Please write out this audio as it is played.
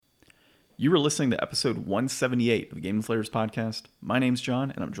You were listening to episode 178 of the Game Deflators podcast. My name's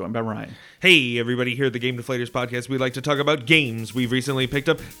John, and I'm joined by Ryan. Hey, everybody, here at the Game Deflators podcast, we like to talk about games we've recently picked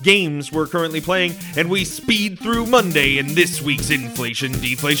up, games we're currently playing, and we speed through Monday in this week's Inflation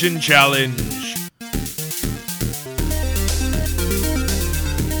Deflation Challenge.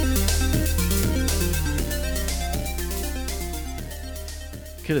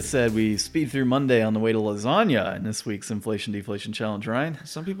 Could have said we speed through Monday on the way to lasagna in this week's Inflation Deflation Challenge, Ryan.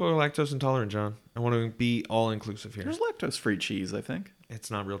 Some people are lactose intolerant, John. I want to be all-inclusive here. There's lactose-free cheese, I think. It's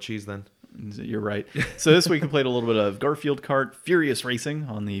not real cheese, then. You're right. So this week we played a little bit of Garfield Kart Furious Racing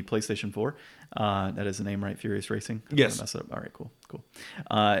on the PlayStation 4. That is the name, right? Furious Racing? I'm Yes. gonna mess it up. All right, cool.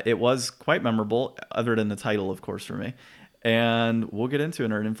 It was quite memorable, other than the title, of course, for me. And we'll get into it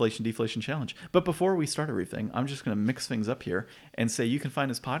in our Inflation Deflation Challenge. But before we start everything, I'm just going to mix things up here and say you can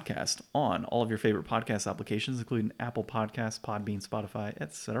find this podcast on all of your favorite podcast applications, including Apple Podcasts, Podbean, Spotify,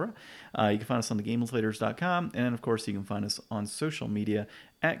 etc. You can find us on thegamedeflators.com, and of course you can find us on social media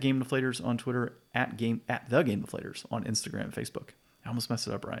at Game Deflators on Twitter, at the Game Deflators on Instagram and Facebook. I almost messed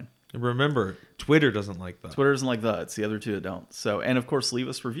it up, Ryan. Remember, Twitter doesn't like that. Twitter doesn't like that. It's the other two that don't. So, and of course, leave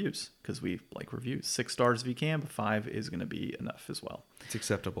us reviews because we like reviews. 6 stars if you can, but 5 is going to be enough as well. It's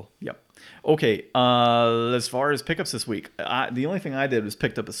acceptable. Yep. Okay. As far as pickups this week, the only thing I did was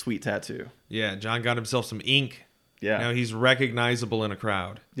picked up a sweet tattoo. Yeah, John got himself some ink. Yeah. Now he's recognizable in a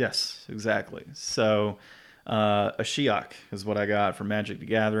crowd. Yes, exactly. So, a Shiok is what I got from Magic the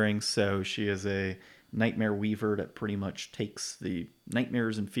Gathering. So she is a nightmare weaver that pretty much takes the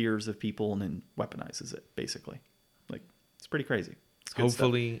nightmares and fears of people and then weaponizes it, basically. Like, it's pretty crazy. It's good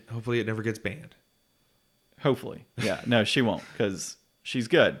Hopefully it never gets banned. Hopefully. Yeah. No, she won't, because she's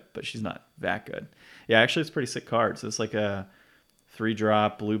good, but she's not that good. Yeah, actually, it's a pretty sick card. So it's like a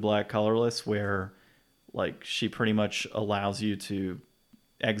 3-drop blue-black colorless where, like, she pretty much allows you to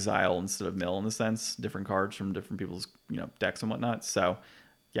exile instead of mill, in a sense, different cards from different people's, decks and whatnot. So,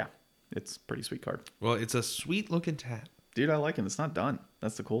 yeah, it's a pretty sweet card. Well, it's a sweet-looking tat. Dude, I like it. It's not done.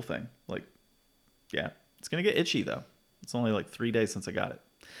 That's the cool thing. Like, yeah. It's going to get itchy, though. It's only like 3 days since I got it.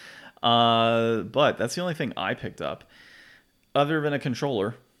 But that's the only thing I picked up. Other than a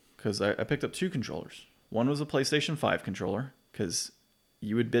controller, because I picked up 2 controllers. One was a PlayStation 5 controller, because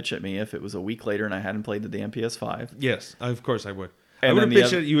you would bitch at me if it was a week later and I hadn't played the damn PS5. Yes, of course I would. And I would have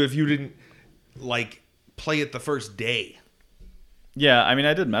bitched at you if you didn't, play it the first day. Yeah, I mean,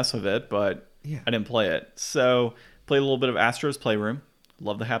 I did mess with it, but yeah. I didn't play it. So, played a little bit of Astro's Playroom.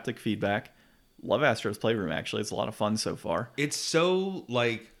 Love the haptic feedback. Love Astro's Playroom, actually. It's a lot of fun so far. It's so,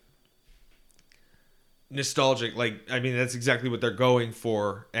 nostalgic. That's exactly what they're going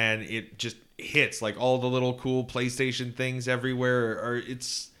for, and it just hits. All the little cool PlayStation things everywhere.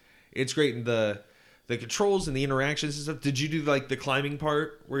 It's great. And the controls and the interactions and stuff. Did you do, the climbing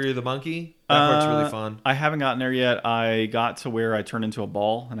part where you're the monkey? That part's really fun. I haven't gotten there yet. I got to where I turned into a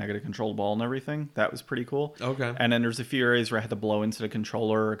ball, and I got to control the ball and everything. That was pretty cool. Okay. And then there's a few areas where I had to blow into the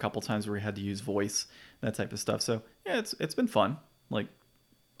controller, a couple times where we had to use voice, that type of stuff. So, yeah, it's been fun.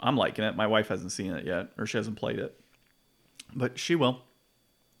 I'm liking it. My wife hasn't seen it yet, or she hasn't played it. But she will.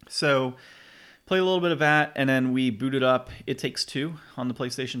 So, played a little bit of that, and then we booted up It Takes Two on the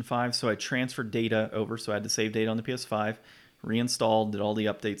PlayStation 5. So I transferred data over, so I had to save data on the PS5. Reinstalled, did all the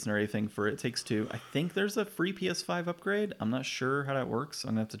updates and everything for It Takes Two. I think there's a free PS5 upgrade. I'm not sure how that works.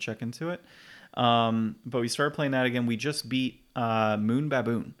 I'm going to have to check into it. But we started playing that again. We just beat Moon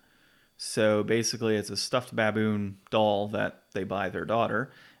Baboon. So basically it's a stuffed baboon doll that they buy their daughter.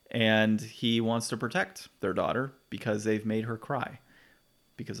 And he wants to protect their daughter because they've made her cry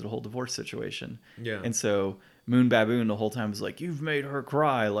because of the whole divorce situation. Yeah. And so Moon Baboon the whole time was like, you've made her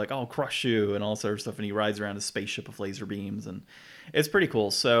cry, I'll crush you, and all sort of stuff. And he rides around a spaceship with laser beams, and it's pretty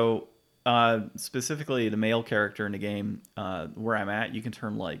cool. So specifically the male character in the game, where I'm at, you can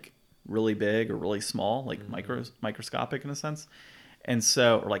turn really big or really small, microscopic in a sense. And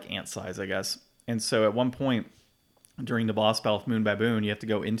so, or ant size, I guess. And so at one point during the boss battle with Moon Baboon, you have to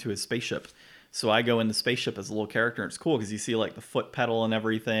go into his spaceship. So I go in the spaceship as a little character, and it's cool because you see the foot pedal and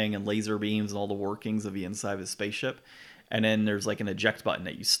everything and laser beams and all the workings of the inside of his spaceship. And then there's an eject button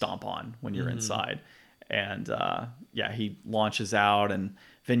that you stomp on when you're inside. And he launches out, and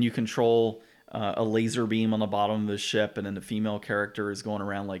then you control a laser beam on the bottom of the ship, and then the female character is going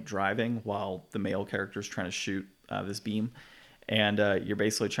around driving while the male character is trying to shoot this beam. And you're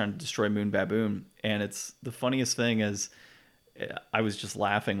basically trying to destroy Moon Baboon. And it's the funniest thing is, I was just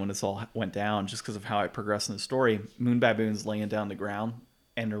laughing when this all went down just because of how I progressed in the story. Moon Baboon's laying down the ground,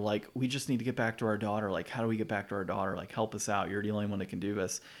 and they're like, we just need to get back to our daughter. How do we get back to our daughter? Help us out. You're the only one that can do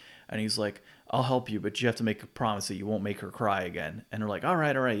this. And he's like, I'll help you, but you have to make a promise that you won't make her cry again. And they're like, all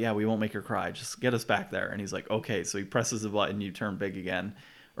right, yeah, we won't make her cry. Just get us back there. And he's like, okay. So he presses the button, you turn big again,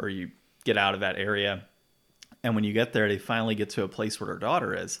 or you get out of that area. And when you get there, they finally get to a place where her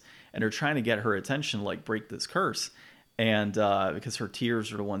daughter is, and they're trying to get her attention, like break this curse. And because her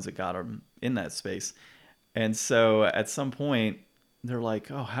tears are the ones that got him in that space. And so at some point, they're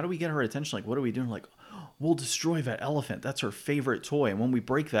like, oh, how do we get her attention? Like, what are we doing? Like, we'll destroy that elephant. That's her favorite toy. And when we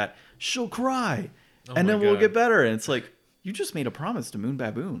break that, she'll cry. And then we'll get better. And it's like, you just made a promise to Moon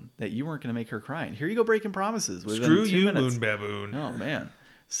Baboon that you weren't going to make her cry. And here you go breaking promises. Screw you, minutes. Moon Baboon. Oh, man.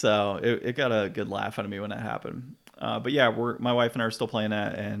 So it got a good laugh out of me when that happened. But yeah, my wife and I are still playing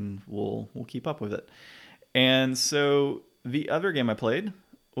that, and we'll keep up with it. And so the other game I played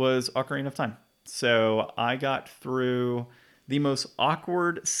was Ocarina of Time. So I got through the most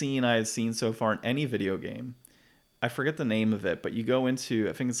awkward scene I have seen so far in any video game. I forget the name of it, but you go into,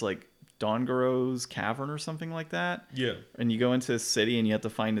 I think it's like Dongaro's Cavern or something like that. Yeah. And you go into a city and you have to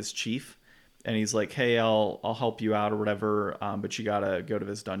find this chief. And he's like, hey, I'll help you out or whatever, but you got to go to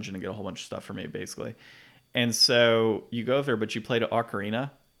this dungeon and get a whole bunch of stuff for me, basically. And so you go there, but you play to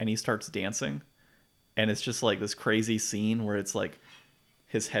Ocarina, and he starts dancing. And it's just like this crazy scene where it's like,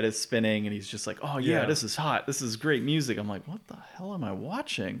 his head is spinning, and he's just like, oh, yeah, this is hot. This is great music. I'm like, what the hell am I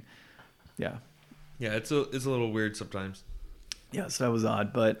watching? Yeah. Yeah, it's a little weird sometimes. Yeah, so that was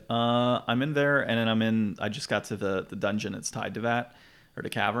odd. But I'm in there, and then I just got to the dungeon that's tied to that, or the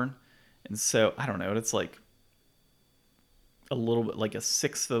cavern. And so, I don't know, it's like a little bit like a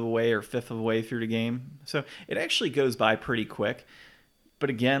sixth of the way or fifth of the way through the game. So it actually goes by pretty quick. But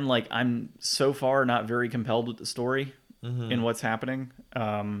again, like I'm so far not very compelled with the story. In what's happening.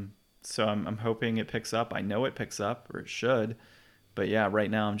 So I'm hoping it picks up. I know it picks up, or it should. But yeah, right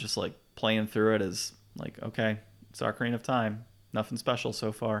now I'm just like playing through it as like, okay, it's Ocarina of Time. Nothing special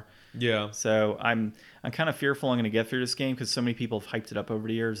so far. Yeah. So I'm kind of fearful I'm going to get through this game because so many people have hyped it up over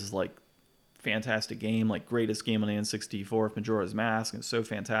the years as like fantastic game, like greatest game on the N64 if Majora's Mask, and it's so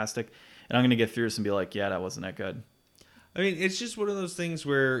fantastic. And I'm going to get through this and be like, yeah, that wasn't that good. I mean, it's just one of those things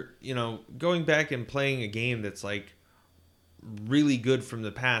where, going back and playing a game that's like really good from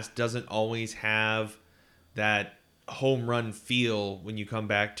the past doesn't always have that home run feel when you come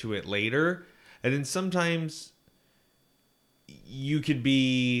back to it later. And then sometimes you could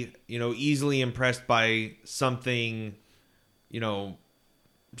be, easily impressed by something,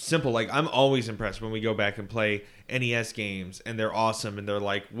 simple. Like I'm always impressed when we go back and play NES games and they're awesome and they're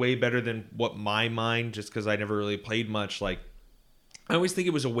like way better than what my mind, just because I never really played much. Like I always think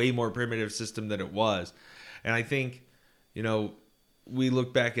it was a way more primitive system than it was. And I think, we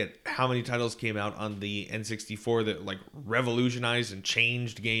look back at how many titles came out on the N64 that like revolutionized and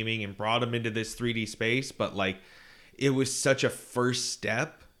changed gaming and brought them into this 3D space. But like, it was such a first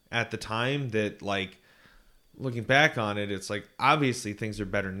step at the time that like, looking back on it, it's like obviously things are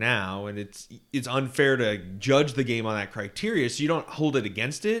better now, and it's unfair to judge the game on that criteria. So you don't hold it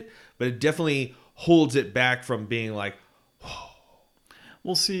against it, but it definitely holds it back from being like, oh.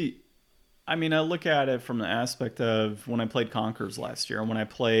 We'll see. I mean, I look at it from the aspect of when I played Conquers last year, and when I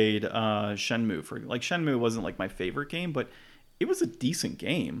played Shenmue. Shenmue wasn't like my favorite game, but it was a decent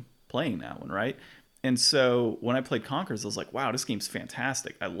game playing that one, right? And so when I played Conquers, I was like, wow, this game's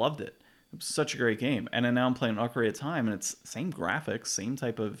fantastic. I loved it. It was such a great game. And then now I'm playing Ocarina of Time, and it's same graphics, same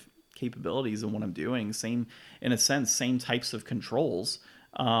type of capabilities in what I'm doing, same, in a sense, same types of controls.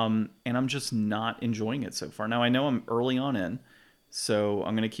 And I'm just not enjoying it so far. Now, I know I'm early on in, so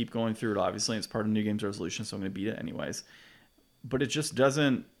I'm going to keep going through it, obviously. It's part of New Games Resolution, so I'm going to beat it anyways. But it just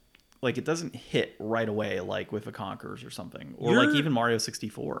doesn't, it doesn't hit right away, like with the Conquerors or something. Or like even Mario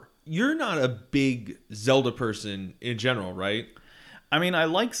 64. You're not a big Zelda person in general, right? I mean, I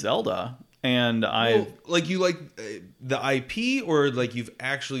like Zelda, and you like the IP, or like you've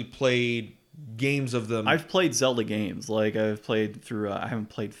actually played games of them? I've played Zelda games. Like I've played through, I haven't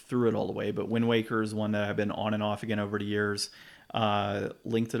played through it all the way, but Wind Waker is one that I've been on and off again over the years.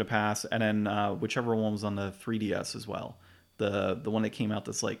 Link to the Past, and then whichever one was on the 3DS as well. The one that came out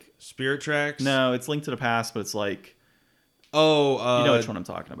that's like Spirit Tracks? No, it's Link to the Past, but it's like you know which one I'm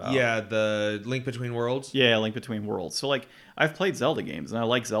talking about. Yeah, the Link Between Worlds. Yeah, Link Between Worlds. So like I've played Zelda games, and I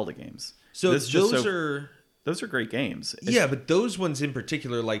like Zelda games. So those are great games. Yeah, but those ones in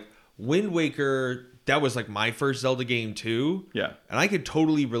particular, like Wind Waker, that was like my first Zelda game too. Yeah, and I could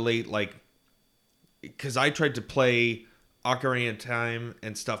totally relate, like, because I tried to play Ocarina of Time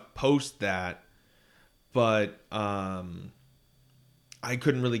and stuff post that, but I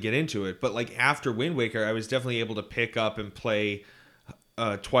couldn't really get into it. But like after Wind Waker, I was definitely able to pick up and play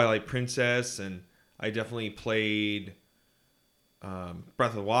Twilight Princess, and I definitely played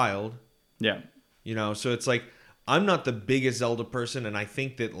Breath of the Wild. Yeah. You know, so it's like I'm not the biggest Zelda person, and I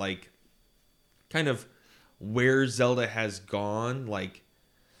think that like kind of where Zelda has gone, like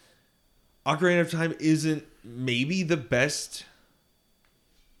Ocarina of Time isn't maybe the best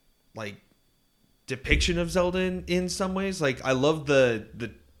like depiction of Zelda in some ways. Like I love the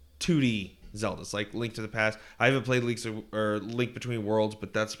 2D Zeldas, like Link to the Past. I haven't played Link Between Worlds,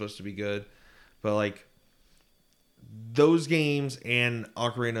 but that's supposed to be good. But like those games and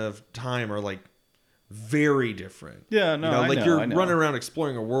Ocarina of Time are like very different. Yeah, no, you know, I like know, you're I know. running around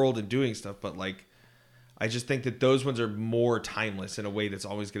exploring a world and doing stuff, but like I just think that those ones are more timeless in a way that's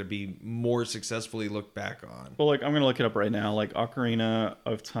always going to be more successfully looked back on. Well, like I'm gonna look it up right now, like Ocarina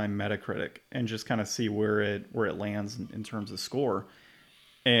of Time Metacritic, and just kind of see where it lands in terms of score,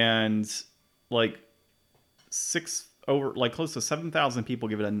 and like close to 7,000 people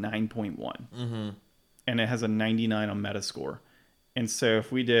give it a 9.1, and it has a 99 on Metascore. And so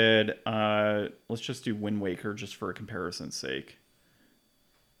if we did, let's just do Wind Waker just for a comparison's sake.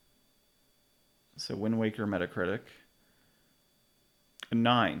 So Wind Waker Metacritic, a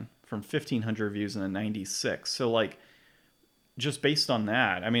 9 from 1,500 reviews and a 96. So like, just based on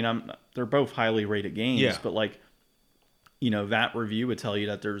that, I mean, they're both highly rated games, but like, you know, that review would tell you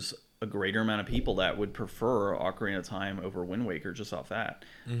that there's a greater amount of people that would prefer Ocarina of Time over Wind Waker just off that.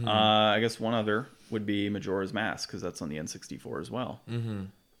 I guess one other would be Majora's Mask, because that's on the N64 as well.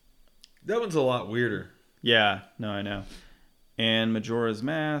 That one's a lot weirder. Yeah, no, I know. And Majora's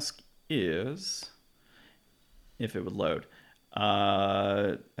Mask is, if it would load,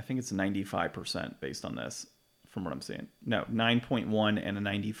 I think it's 95% based on this, from what I'm seeing. No, 9.1 and a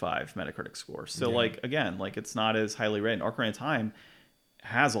 95 Metacritic score. So, like, again, like, it's not as highly rated. Ocarina of Time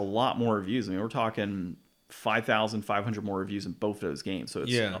has a lot more reviews. I mean, we're talking 5,500 more reviews in both those games. So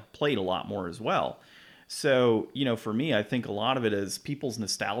it's played a lot more as well. So, you know, for me, I think a lot of it is people's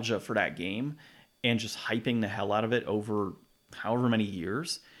nostalgia for that game and just hyping the hell out of it over however many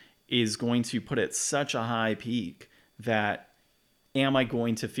years is going to put it such a high peak that am I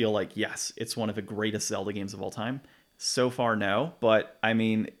going to feel like, yes, it's one of the greatest Zelda games of all time? So far, no. But, I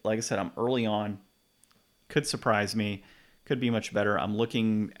mean, like I said, I'm early on. Could surprise me. Could be much better. I'm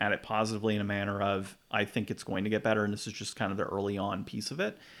looking at it positively in a manner of I think it's going to get better, and this is just kind of the early on piece of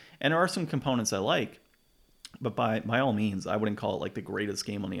it. And there are some components I like, but by all means, I wouldn't call it like the greatest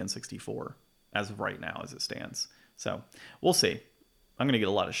game on the N64 as of right now as it stands. So we'll see. I'm going to get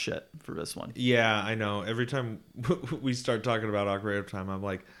a lot of shit for this one. Yeah, I know. Every time we start talking about Ocarina of Time, I'm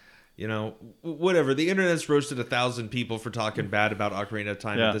like, you know, whatever. The internet's roasted 1,000 people for talking bad about Ocarina of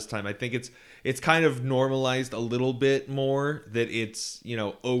Time at this time. I think it's kind of normalized a little bit more that it's, you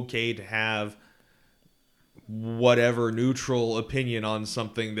know, okay to have whatever neutral opinion on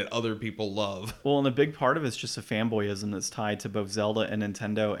something that other people love. Well, and a big part of it's just a fanboyism that's tied to both Zelda and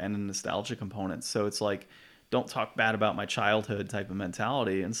Nintendo and a nostalgia component. So it's like, don't talk bad about my childhood type of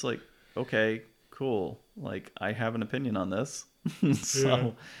mentality. And it's like, okay, cool. Like, I have an opinion on this.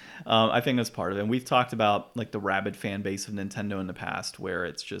 So I think that's part of it. And we've talked about like the rabid fan base of Nintendo in the past, where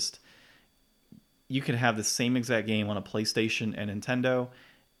it's just, you could have the same exact game on a PlayStation and Nintendo,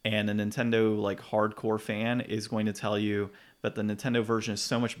 and a Nintendo like hardcore fan is going to tell you that the Nintendo version is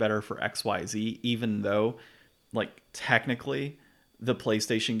so much better for XYZ, even though like technically the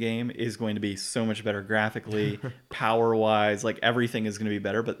PlayStation game is going to be so much better graphically, power-wise, like everything is going to be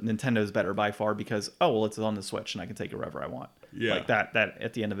better, but Nintendo's better by far because, oh, well, it's on the Switch and I can take it wherever I want. Yeah. Like that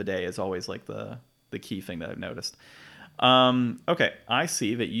at the end of the day is always like the key thing that I've noticed. Okay, I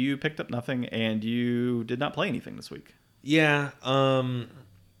see that you picked up nothing and you did not play anything this week. Yeah,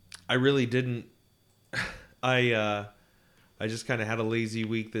 I really didn't. I just kind of had a lazy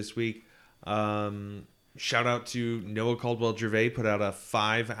week this week. Shout out to Noah Caldwell-Gervais, put out a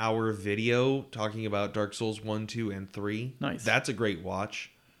 5-hour video talking about Dark Souls 1, 2, and 3. Nice. That's a great watch.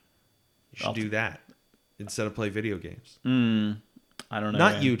 You should do that instead of play video games. I don't know.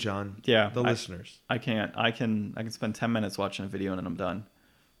 Not man. you, John. Yeah. The listeners. I can't. I can spend 10 minutes watching a video and then I'm done.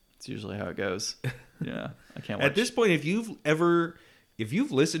 It's usually how it goes. Yeah. I can't watch. At this point, if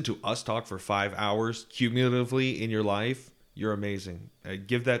you've listened to us talk for 5 hours cumulatively in your life, you're amazing.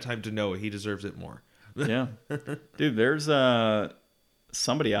 Give that time to Noah. He deserves it more. Yeah. Dude, there's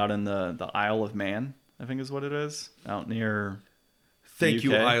somebody out in the Isle of Man, I think is what it is, out near Thank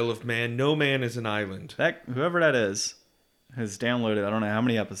you, UK. Isle of Man. No man is an island. Whoever that is has downloaded, I don't know how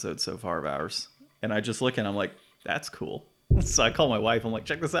many episodes so far of ours. And I just look and I'm like, that's cool. So I call my wife. I'm like,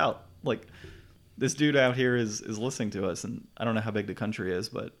 check this out. Like, this dude out here is listening to us. And I don't know how big the country is,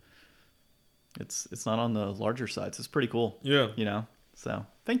 but it's not on the larger side. So it's pretty cool. Yeah. You know? So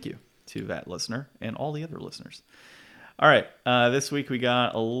thank you to that listener and all the other listeners. All right. This week we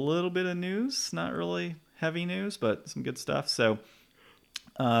got a little bit of news. Not really heavy news, but some good stuff. So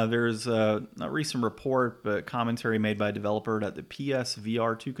there's a recent report, but commentary made by a developer that the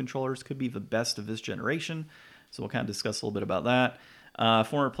PSVR2 controllers could be the best of this generation. So we'll kind of discuss a little bit about that.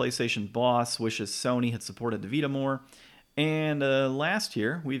 Former PlayStation boss wishes Sony had supported the Vita more. And last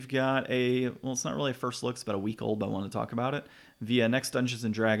year, we've got it's not really a first look, it's about a week old, but I want to talk about it, via Next Dungeons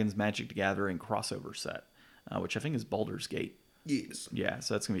 & Dragons Magic the Gathering crossover set, which I think is Baldur's Gate. Yes. Yeah,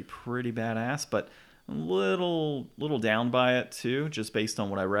 so that's going to be pretty badass, but a little down by it, too, just based on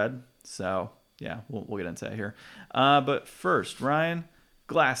what I read. So, yeah, we'll get into that here. But first, Ryan,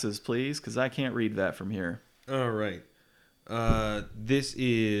 glasses, please, because I can't read that from here. All right. This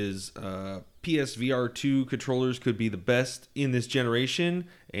is PSVR2 controllers could be the best in this generation,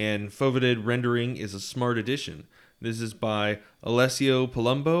 and foveated rendering is a smart addition. This is by Alessio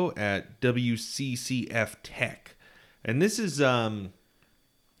Palumbo at WCCF Tech. And this is, there's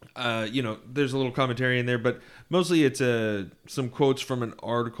a little commentary in there, but mostly it's some quotes from an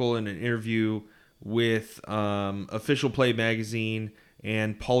article and an interview with Official Play Magazine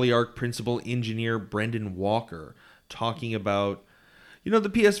and Polyarc principal engineer Brendan Walker, talking about, the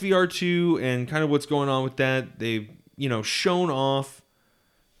PSVR 2 and kind of what's going on with that. They've, shown off,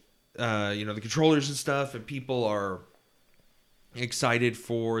 the controllers and stuff, and people are excited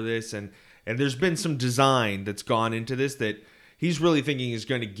for this. And there's been some design that's gone into this that he's really thinking is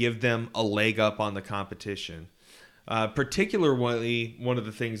going to give them a leg up on the competition. Particularly, one of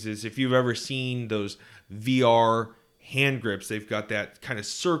the things is, if you've ever seen those VR hand grips, they've got that kind of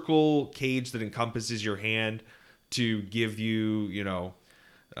circle cage that encompasses your hand to give you,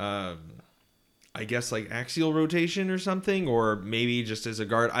 I guess like axial rotation or something, or maybe just as a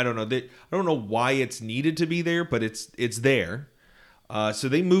guard. I don't know. I don't know why it's needed to be there, but it's there. So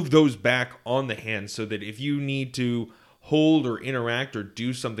they move those back on the hand so that if you need to hold or interact or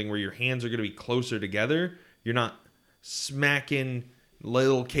do something where your hands are going to be closer together, you're not smacking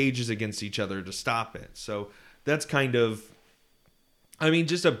little cages against each other to stop it. So that's kind of,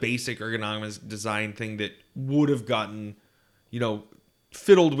 just a basic ergonomics design thing that would have gotten,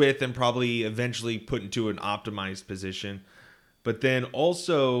 fiddled with and probably eventually put into an optimized position. But then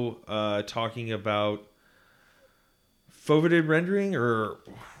also talking about foveated rendering, or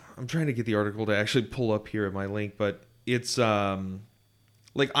I'm trying to get the article to actually pull up here at my link, but it's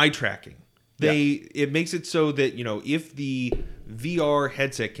like eye tracking. It makes it so that, if the VR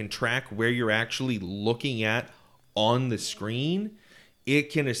headset can track where you're actually looking at on the screen,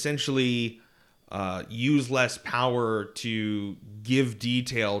 it can essentially use less power to give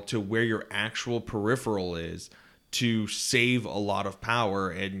detail to where your actual peripheral is to save a lot of power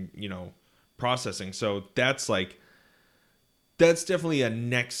and, processing. So that's definitely a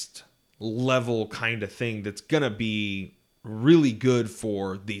next level kind of thing that's going to be really good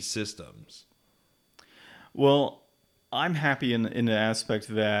for these systems. Well, I'm happy in the aspect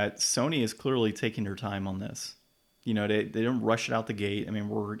that Sony is clearly taking their time on this. They don't rush it out the gate.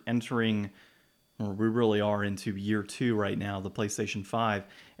 We really are into year 2 right now, the PlayStation 5,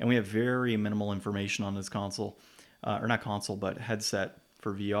 and we have very minimal information on this console, or not console, but headset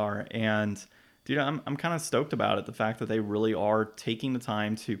for VR. And dude, I'm kind of stoked about it. The fact that they really are taking the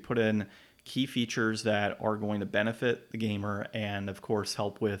time to put in key features that are going to benefit the gamer, and of course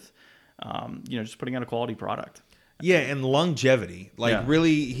help with, just putting out a quality product. Yeah, and longevity.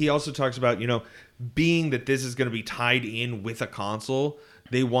 Really, he also talks about, being that this is going to be tied in with a console,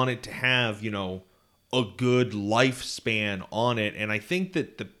 they want it to have, a good lifespan on it. And I think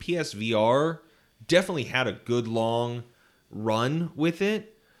that the PSVR definitely had a good long run with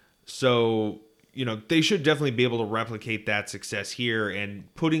it. So, they should definitely be able to replicate that success here,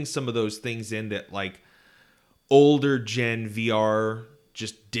 and putting some of those things in that older gen VR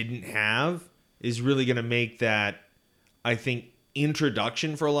just didn't have is really going to make that, I think,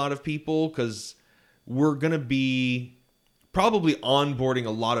 introduction for a lot of people, because we're going to be probably onboarding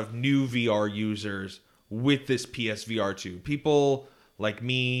a lot of new VR users with this PSVR 2. People like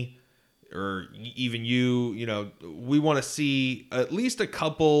me, or even you, we want to see at least a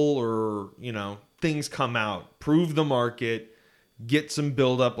couple or, things come out, prove the market, get some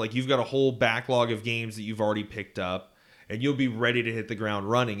build up. Like, you've got a whole backlog of games that you've already picked up, and you'll be ready to hit the ground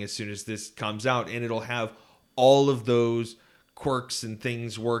running as soon as this comes out, and it'll have all of those quirks and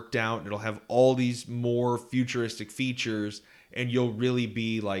things worked out, and it'll have all these more futuristic features, and you'll really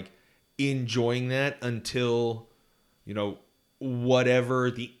be enjoying that until, whatever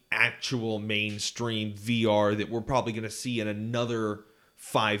the actual mainstream VR that we're probably going to see in another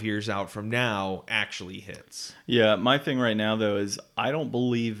 5 years out from now actually hits. Yeah, my thing right now, though, is I don't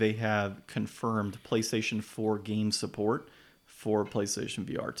believe they have confirmed PlayStation 4 game support for PlayStation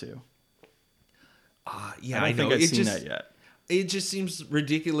VR2. Yeah, I don't think I've seen that yet. It just seems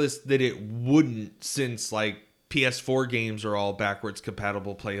ridiculous that it wouldn't, since like PS4 games are all backwards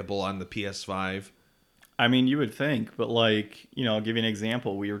compatible playable on the PS5. I mean, you would think, but like, I'll give you an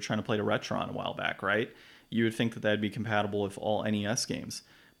example. We were trying to play the Retron a while back, right? You would think that that'd be compatible with all NES games,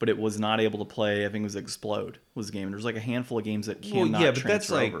 but it was not able to play. I think it was Explode was the game. There's like a handful of games that cannot transfer that's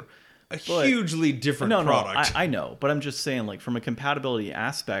like over. a hugely different product. I know, but I'm just saying, like, from a compatibility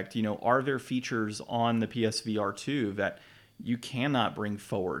aspect, are there features on the PSVR2 that you cannot bring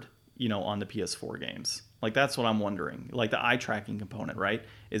forward, on the PS4 games? Like, that's what I'm wondering. Like the eye tracking component, right?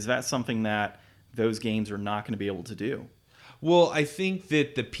 Is that something that those games are not going to be able to do? Well, I think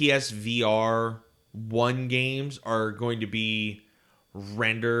that the PSVR 1 games are going to be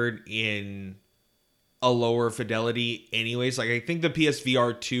rendered in a lower fidelity anyways. Like, I think the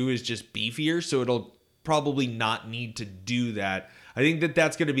PSVR 2 is just beefier, so it'll probably not need to do that. I think that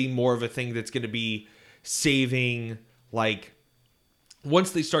that's going to be more of a thing that's going to be saving, like,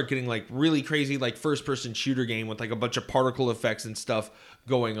 once they start getting like really crazy, like first person shooter game with like a bunch of particle effects and stuff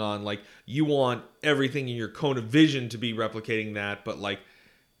going on, like you want everything in your cone of vision to be replicating that, but like,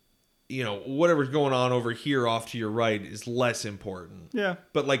 whatever's going on over here off to your right is less important. Yeah.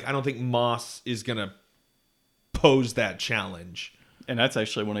 But like, I don't think Moss is going to pose that challenge. And that's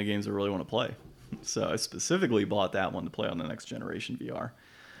actually one of the games I really want to play. So I specifically bought that one to play on the next generation VR.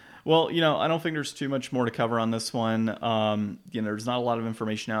 Well, I don't think there's too much more to cover on this one. There's not a lot of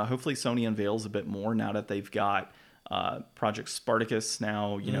information out. Hopefully Sony unveils a bit more now that they've got Project Spartacus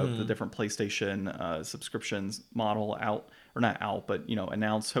now, the different PlayStation subscriptions model out, or not out, but,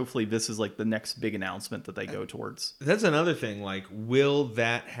 announced. Hopefully this is like the next big announcement that they go towards. That's another thing. Like, will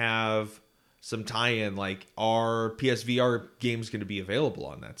that have some tie-in? Like, are PSVR games going to be available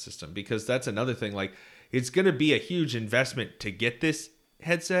on that system? Because that's another thing. Like, it's going to be a huge investment to get this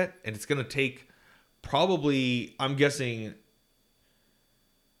headset, and it's going to take probably, I'm guessing,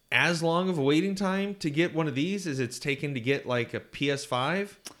 as long of a waiting time to get one of these as it's taken to get like a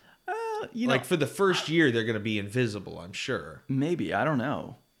PS5. Like for the first year, they're going to be invisible, I'm sure. Maybe, I don't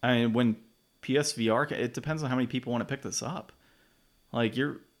know. I mean, when PSVR, it depends on how many people want to pick this up. Like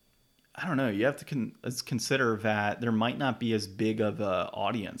I don't know. You have to consider that there might not be as big of a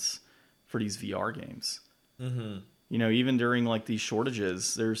audience for these VR games. Mm-hmm. Even during like these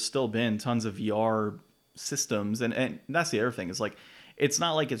shortages, there's still been tons of VR systems. And that's the other thing is like, it's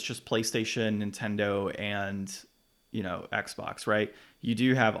not like it's just PlayStation, Nintendo, and, Xbox, right? You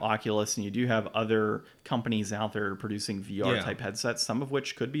do have Oculus and you do have other companies out there producing VR type headsets, some of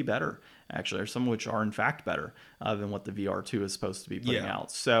which could be better, actually, or some of which are in fact better than what the VR2 is supposed to be putting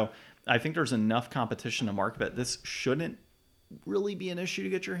out. So I think there's enough competition to market that this shouldn't really be an issue to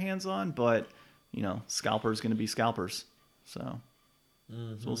get your hands on, but scalpers going to be scalpers. So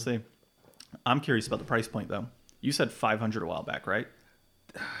we'll see. I'm curious about the price point, though. You said $500 a while back, right?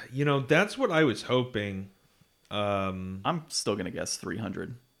 That's what I was hoping. I'm still going to guess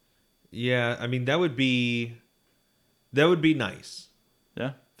 $300. Yeah, I mean, that would be nice.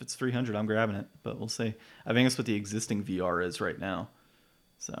 Yeah, if it's $300, I'm grabbing it, but we'll see. I think that's what the existing VR is right now.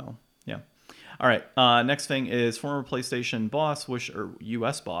 So, yeah. All right, next thing is former PlayStation boss, or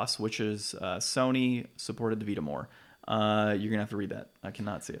US boss, which is Sony supported the Vita more. You're going to have to read that. I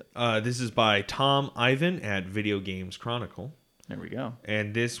cannot see it. This is by Tom Ivan at Video Games Chronicle. There we go.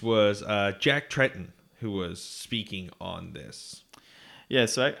 And this was Jack Tretton who was speaking on this. Yeah,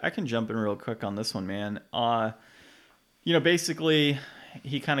 so I can jump in real quick on this one, man. Basically,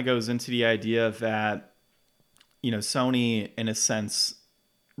 he kind of goes into the idea that, Sony, in a sense,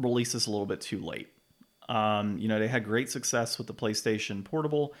 released this a little bit too late. They had great success with the PlayStation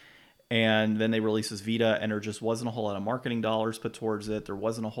Portable, and then they released this Vita, and there just wasn't a whole lot of marketing dollars put towards it. There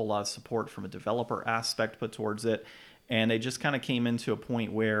wasn't a whole lot of support from a developer aspect put towards it. And they just kind of came into a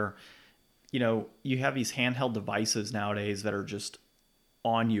point where, you have these handheld devices nowadays that are just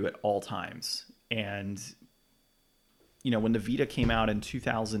on you at all times. And, when the Vita came out in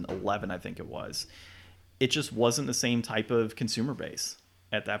 2011, I think it just wasn't the same type of consumer base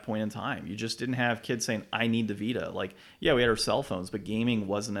at that point in time. You just didn't have kids saying, I need the Vita. Like, yeah, we had our cell phones, but gaming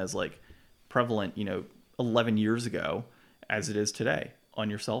wasn't as like prevalent, 11 years ago as it is today on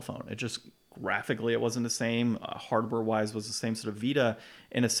your cell phone. It just graphically, it wasn't the same. Hardware wise was the same. Sort of Vita,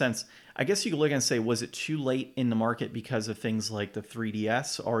 in a sense, I guess you could look and say, was it too late in the market because of things like the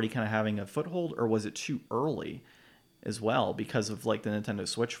 3DS already kind of having a foothold, or was it too early? as well because of like the Nintendo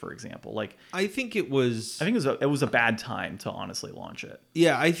Switch, for example. Like I think it was it was a bad time to honestly launch it.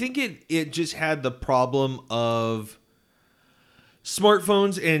 Yeah, I think it just had the problem of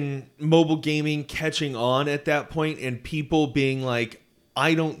smartphones and mobile gaming catching on at that point, and people being like,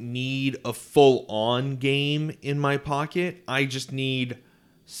 I don't need a full-on game in my pocket. I just need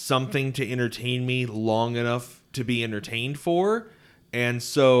something to entertain me long enough to be entertained for. And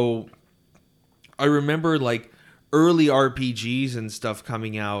so I remember like early RPGs and stuff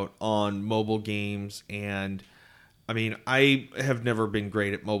coming out on mobile games, and I mean, I have never been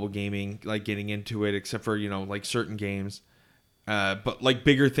great at mobile gaming, like getting into it, except for, like certain games. But like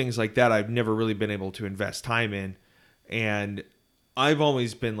bigger things like that, I've never really been able to invest time in. And I've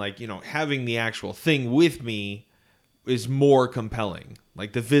always been like, having the actual thing with me is more compelling,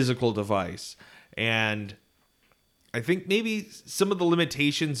 like the physical device. And I think maybe some of the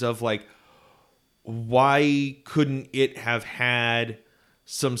limitations of like, why couldn't it have had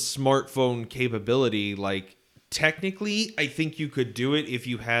some smartphone capability? Like, technically, I think you could do it if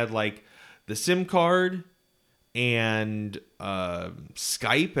you had like the SIM card and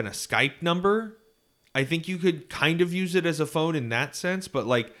Skype and a Skype number. I think you could kind of use it as a phone in that sense, but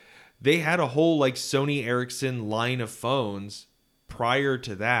like they had a whole like Sony Ericsson line of phones prior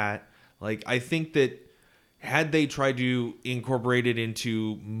to that. Like, I think that had they tried to incorporate it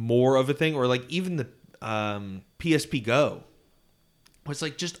into more of a thing, or like even the PSP Go was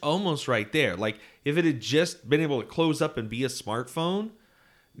like just almost right there. Like if it had just been able to close up and be a smartphone,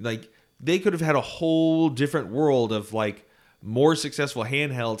 like they could have had a whole different world of like more successful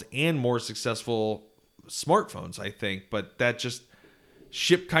handhelds and more successful smartphones, I think. But that just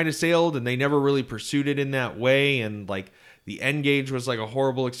ship kind of sailed, and they never really pursued it in that way. And like the N-Gage was like a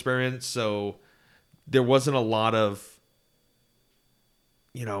horrible experience, so there wasn't a lot of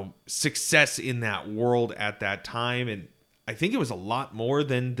success in that world at that time. And I think it was a lot more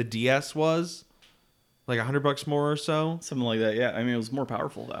than the DS was, like $100 more or so, something like that. Yeah, I mean, it was more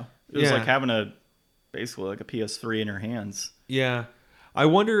powerful though. It was like having basically like a PS3 in your hands. Yeah, I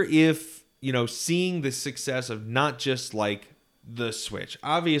wonder if seeing the success of not just like the Switch.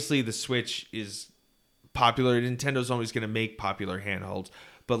 Obviously, the Switch is popular. Nintendo's always going to make popular handhelds,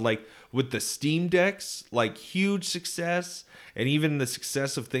 but like with the Steam Decks, like huge success, and even the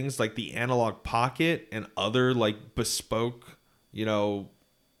success of things like the Analog Pocket and other like bespoke,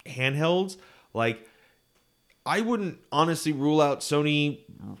 handhelds, like I wouldn't honestly rule out Sony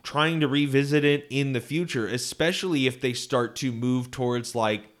trying to revisit it in the future, especially if they start to move towards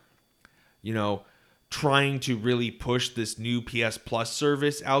like, trying to really push this new PS Plus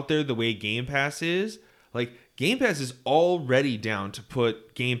service out there the way Game Pass is. Like, Game Pass is already down to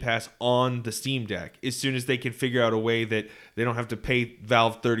put Game Pass on the Steam Deck as soon as they can figure out a way that they don't have to pay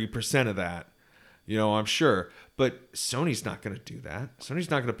Valve 30% of that. I'm sure. But Sony's not going to do that. Sony's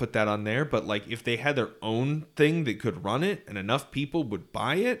not going to put that on there. But like, if they had their own thing that could run it and enough people would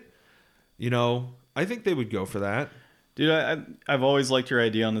buy it, I think they would go for that. Dude, I've always liked your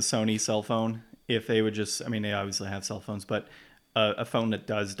idea on the Sony cell phone. If they would just, I mean, they obviously have cell phones, but a phone that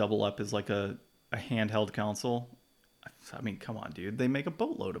does double up as like a handheld console. I mean, come on, dude. They make a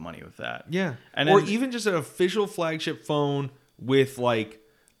boatload of money with that. Yeah. And or then, even just an official flagship phone with like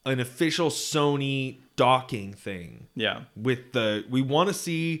an official Sony docking thing. Yeah. With we want to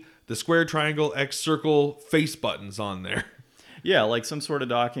see the square, triangle, X, circle face buttons on there. Yeah, like some sort of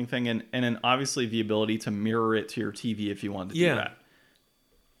docking thing, and then obviously the ability to mirror it to your TV if you wanted to do that.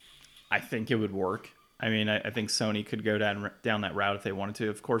 I think it would work. I mean, I think Sony could go down that route if they wanted to.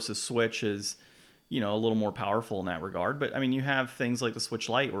 Of course, the Switch is, a little more powerful in that regard. But, I mean, you have things like the Switch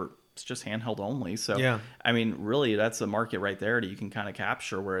Lite where it's just handheld only. So, yeah. I mean, really, that's a market right there that you can kind of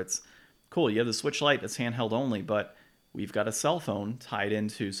capture where it's, cool, you have the Switch Lite that's handheld only, but we've got a cell phone tied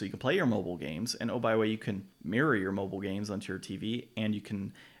into so you can play your mobile games. And, oh, by the way, you can mirror your mobile games onto your TV, and you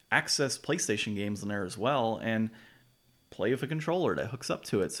can access PlayStation games in there as well and play with a controller that hooks up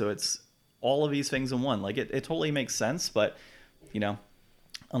to it. So it's all of these things in one. Like, it totally makes sense, but,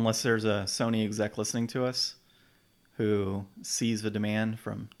 unless there's a Sony exec listening to us who sees the demand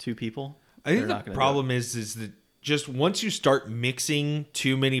from two people, I think the problem is that just once you start mixing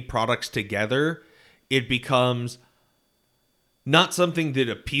too many products together, it becomes not something that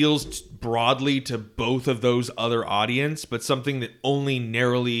appeals broadly to both of those other audience, but something that only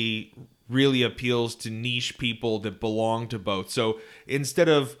narrowly really appeals to niche people that belong to both. So instead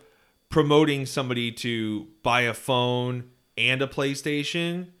of promoting somebody to buy a phone and a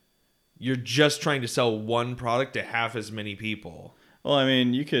PlayStation, you're just trying to sell one product to half as many people. Well, I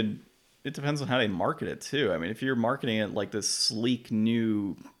mean, it depends on how they market it too. I mean, if you're marketing it like this sleek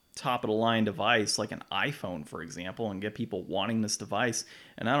new top of the line device like an iPhone, for example, and get people wanting this device.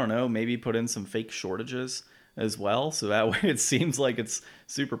 And I don't know, maybe put in some fake shortages as well, so that way it seems like it's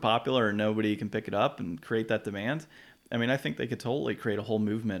super popular and nobody can pick it up and create that demand. I mean, I think they could totally create a whole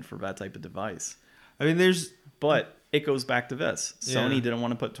movement for that type of device. I mean, but it goes back to this. Yeah. Sony didn't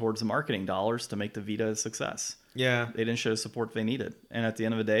want to put towards the marketing dollars to make the Vita a success. Yeah. They didn't show the support they needed. And at the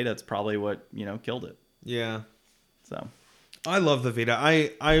end of the day, that's probably what, killed it. Yeah. So I love the Vita.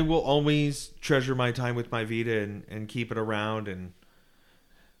 I will always treasure my time with my Vita and keep it around and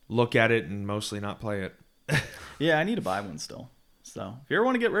look at it and mostly not play it. Yeah, I need to buy one still. So if you ever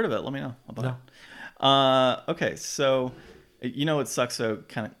want to get rid of it, let me know. I'll buy it. Okay, so it sucks. So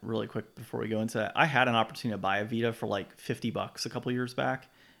kind of really quick before we go into that, I had an opportunity to buy a Vita for like $50 a couple years back,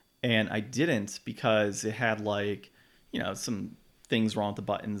 and I didn't because it had like some things wrong with the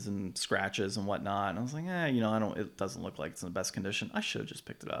buttons and scratches and whatnot. And I was like, it doesn't look like it's in the best condition. I should have just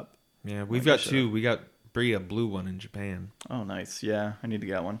picked it up. Yeah, we've got two. We got Brie a blue one in Japan. Oh, nice. Yeah, I need to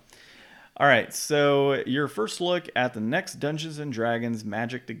get one. All right, so your first look at the next Dungeons & Dragons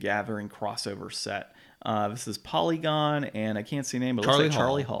Magic the Gathering crossover set. This is Polygon, and I can't see the name, but it looks like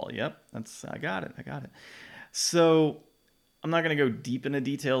Charlie Hall. Yep, I got it. So I'm not going to go deep into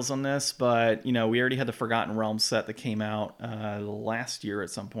details on this, but, we already had the Forgotten Realms set that came out last year at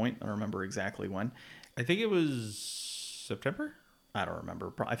some point. I don't remember exactly when. I think it was September? I don't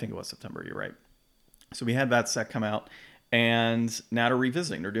remember. I think it was September. You're right. So we had that set come out. And now they're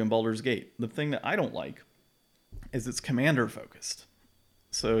revisiting. They're doing Baldur's Gate. The thing that I don't like is it's commander focused.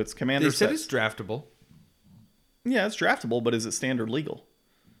 So it's commander. They said it's draftable. Yeah, it's draftable, but is it standard legal?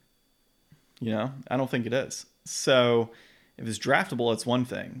 I don't think it is. So if it's draftable, it's one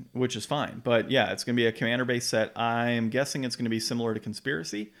thing, which is fine. But yeah, it's going to be a commander-based set. I'm guessing it's going to be similar to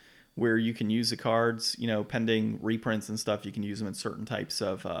Conspiracy, where you can use the cards, pending reprints and stuff. You can use them in certain types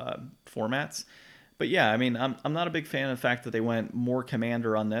of formats. But yeah, I mean, I'm not a big fan of the fact that they went more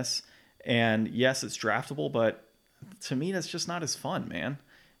commander on this. And yes, it's draftable, but to me, that's just not as fun, man.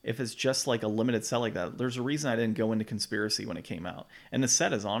 If it's just like a limited set like that, there's a reason I didn't go into Conspiracy when it came out. And the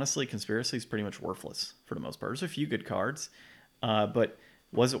set is honestly, Conspiracy is pretty much worthless for the most part. There's a few good cards, but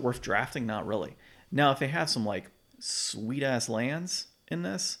was it worth drafting? Not really. Now, if they have some like sweet ass lands in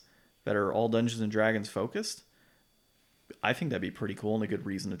this that are all Dungeons and Dragons focused, I think that'd be pretty cool and a good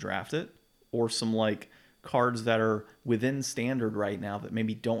reason to draft it. Or some like cards that are within standard right now that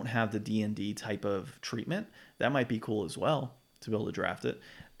maybe don't have the D&D type of treatment. That might be cool as well to be able to draft it.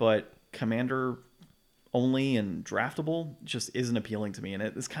 But commander only and draftable just isn't appealing to me. And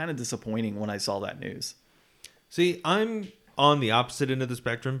it's kind of disappointing when I saw that news. See, I'm on the opposite end of the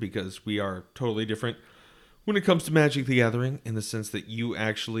spectrum because we are totally different when it comes to Magic the Gathering, in the sense that you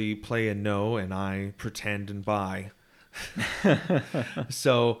actually play and know and I pretend and buy.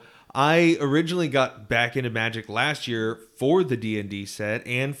 So I originally got back into Magic last year for the D&D set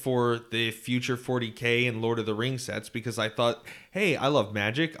and for the future 40K and Lord of the Rings sets because I thought, hey, I love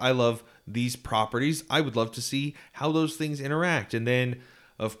Magic. I love these properties. I would love to see how those things interact. And then,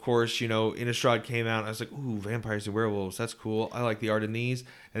 of course, Innistrad came out. And I was like, ooh, vampires and werewolves. That's cool. I like the art in these.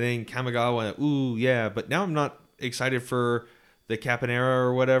 And then Kamigawa went, ooh, yeah. But now I'm not excited for the Caponera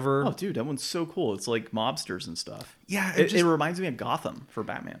or whatever. Oh, dude, that one's so cool. It's like mobsters and stuff. Yeah. It reminds me of Gotham for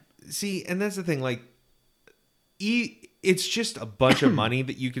Batman. See, and that's the thing, like, it's just a bunch of money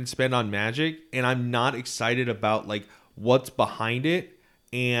that you can spend on Magic, and I'm not excited about, like, what's behind it,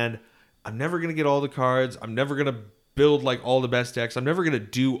 and I'm never going to get all the cards, I'm never going to build, like, all the best decks, I'm never going to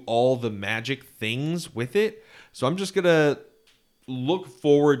do all the Magic things with it, so I'm just going to look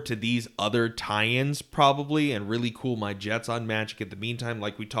forward to these other tie-ins, probably, and really cool my jets on Magic in the meantime,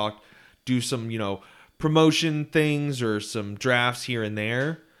 like we talked, do some, promotion things or some drafts here and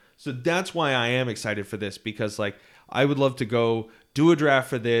there. So that's why I am excited for this, because like I would love to go do a draft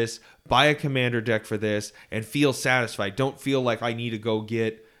for this, buy a commander deck for this, and feel satisfied. Don't feel like I need to go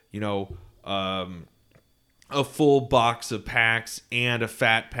get, a full box of packs and a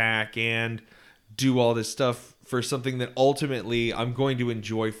fat pack and do all this stuff for something that ultimately I'm going to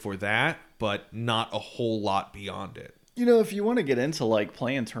enjoy for that, but not a whole lot beyond it. If you want to get into like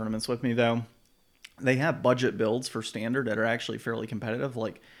playing tournaments with me though, they have budget builds for standard that are actually fairly competitive.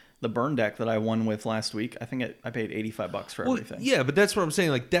 Like the burn deck that I won with last week, I think I paid $85 for everything. Yeah, but that's what I'm saying.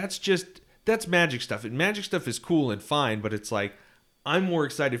 Like that's Magic stuff. And Magic stuff is cool and fine, but it's like I'm more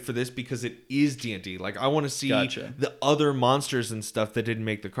excited for this because it is D&D. Like I want to see the other monsters and stuff that didn't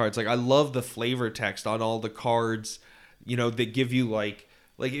make the cards. Like I love the flavor text on all the cards, that give you like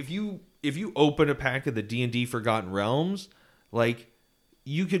if you open a pack of the D&D Forgotten Realms, like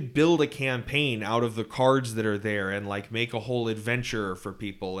you could build a campaign out of the cards that are there and like make a whole adventure for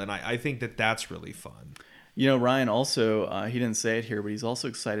people. And I think that that's really fun. You know, Ryan also, he didn't say it here, but he's also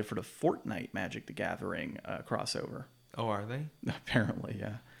excited for the Fortnite Magic the Gathering crossover. Oh, are they? Apparently,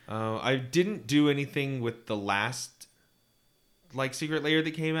 yeah. I didn't do anything with the last like secret layer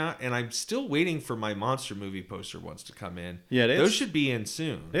that came out, and I'm still waiting for my monster movie poster ones to come in. Yeah, those should be in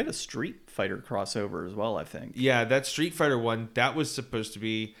soon. They had a Street Fighter crossover as well, I think. Yeah, that Street Fighter one, that was supposed to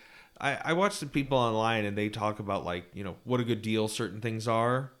be. I watched some people online and they talk about like, you know, what a good deal certain things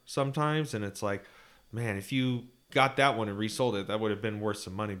are sometimes, and it's like, man, if you got that one and resold it, that would have been worth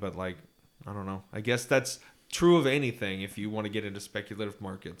some money. But like, I don't know. I guess that's true of anything if you want to get into speculative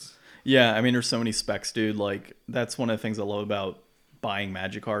markets. Yeah, I mean, there's so many specs, dude. Like, that's one of the things I love about buying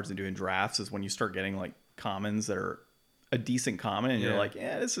Magic cards and doing drafts is when you start getting like commons that are a decent common and you're like,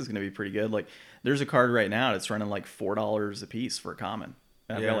 yeah, this is going to be pretty good. Like, there's a card right now that's running like $4 a piece for a common.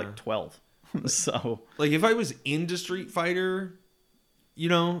 And I've got like 12. So, like, if I was into Street Fighter, you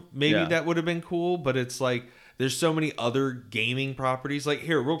know, maybe that would have been cool. But it's like, there's so many other gaming properties. Like,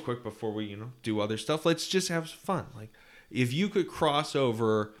 here, real quick, before we, you know, do other stuff, let's just have fun. Like, if you could cross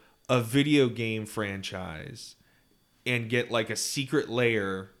over a video game franchise and get like a secret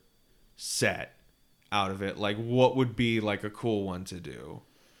layer set out of it, like, what would be like a cool one to do?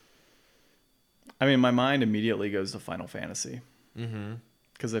 I mean, my mind immediately goes to Final Fantasy. Mm-hmm.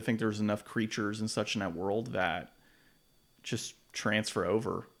 Because I think there's enough creatures and such in that world that just transfer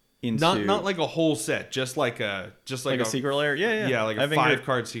over into not like a whole set, just like a secret layer. Yeah, like a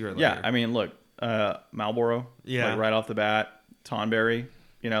 5-card secret layer. Yeah, I mean, look, Malboro, like right off the bat, Tonberry,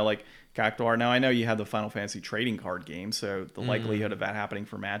 you know, like Cactuar. Now I know you have the Final Fantasy trading card game, so the likelihood of that happening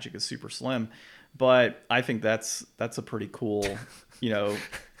for Magic is super slim. But I think that's a pretty cool, you know,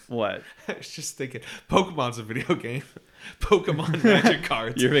 what? I was just thinking, Pokemon's a video game. Pokemon Magic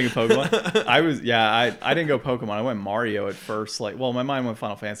cards. You're thinking Pokemon? I didn't go Pokemon. I went Mario at first. Like, well, my mind went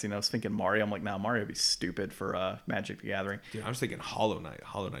Final Fantasy, and I was thinking Mario. I'm like, nah, Mario would be stupid for Magic the Gathering. Dude, I was thinking Hollow Knight.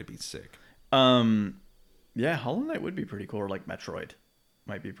 Hollow Knight be sick. Yeah, Hollow Knight would be pretty cool, or like Metroid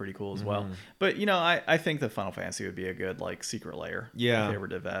might be pretty cool as well. But, you know, I think that Final Fantasy would be a good, like, secret layer. Yeah. If they ever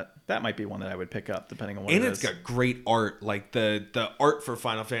did that. That might be one that I would pick up, depending on what and it it's is. got great art. Like, the art for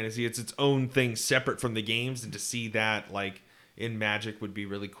Final Fantasy, it's its own thing separate from the games, and to see that, like, in Magic would be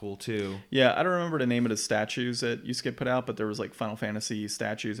really cool, too. Yeah, I don't remember the name of the statues that used to get put out, but there was, like, Final Fantasy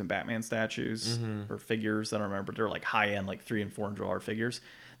statues and Batman statues, or figures, I don't remember. They're, like, high-end, like, $300 and $400 figures.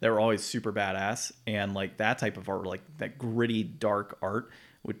 They were always super badass, and, like, that type of art, like, that gritty, dark art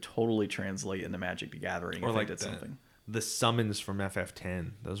would totally translate into Magic the Gathering Or if like they did something. The summons from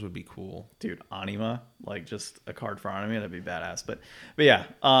FF10. Those would be cool. Dude, Anima, like just a card for Anima, that'd be badass. But yeah,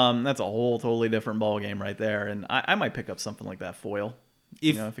 that's a whole totally different ball game right there. And I might pick up something like that foil,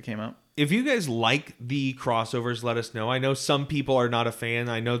 if it came out. If you guys like the crossovers, let us know. I know some people are not a fan.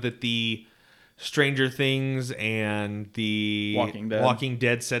 I know that the Stranger Things and the Walking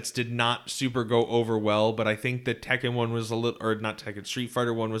Dead sets did not super go over well, but I think the Tekken one was a little, or not Tekken, Street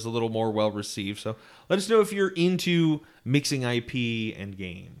Fighter one was a little more well received. So let us know if you're into mixing IP and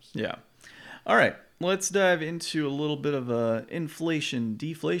games. Yeah. All right. Let's dive into a little bit of inflation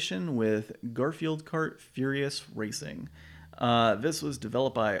deflation with Garfield Kart Furious Racing. This was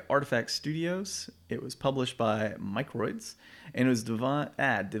developed by Artifact Studios. It was published by Microids, and it was designed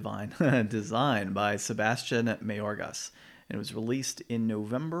by Sebastian Mayorgas. And it was released in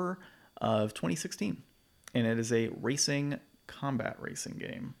November of 2016. And it is a combat racing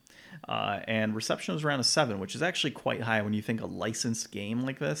game. And reception was around a 7, which is actually quite high when you think a licensed game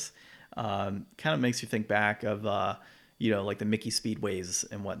like this. Kind of makes you think back of, like the Mickey Speedways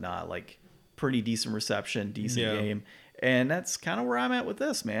and whatnot. Like, pretty decent reception, decent game. And that's kind of where I'm at with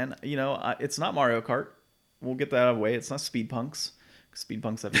this, man. You know, it's not Mario Kart. We'll get that out of the way. It's not Speed Punks. Speed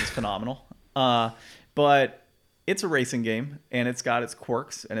Punks, I think, is phenomenal. But it's a racing game, and it's got its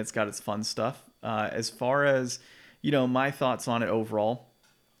quirks, and it's got its fun stuff. As far as, my thoughts on it overall,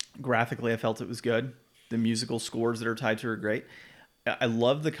 graphically, I felt it was good. The musical scores that are tied to it are great. I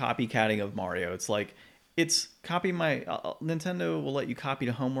love the copycatting of Mario. It's like, it's copy my... Nintendo will let you copy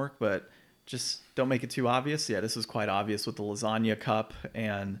the homework, but... just don't make it too obvious. Yeah, this is quite obvious with the lasagna cup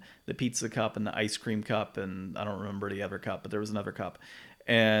and the pizza cup and the ice cream cup, and I don't remember the other cup, but there was another cup.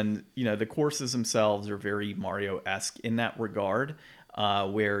 And, the courses themselves are very Mario-esque in that regard,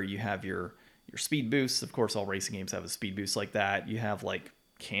 where you have your speed boosts. Of course, all racing games have a speed boost like that. You have, like,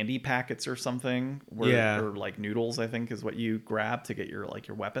 candy packets or something, or like noodles, I think, is what you grab to get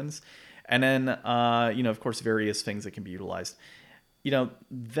your weapons. And then, of course, various things that can be utilized.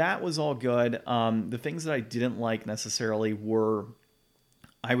 That was all good. The things that I didn't like necessarily were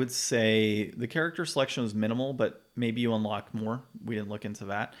I would say the character selection was minimal, but maybe you unlock more. We didn't look into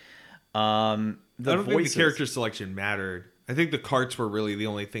that. The I don't think voices. the character selection mattered. I think the carts were really the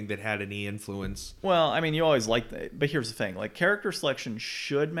only thing that had any influence. Well, I mean, you always like that, but here's the thing: like character selection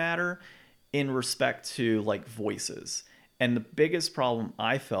should matter in respect to like voices. And the biggest problem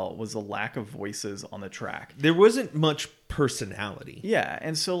I felt was the lack of voices on the track. There wasn't much personality. Yeah,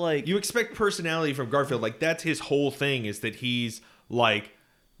 and so like You expect personality from Garfield. Like, that's his whole thing, is that he's like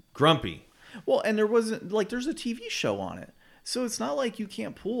grumpy. well, and there wasn't like there's a TV show on it. So it's not like you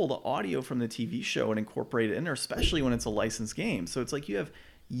can't pull the audio from the TV show and incorporate it in there, especially when it's a licensed game. So it's like you have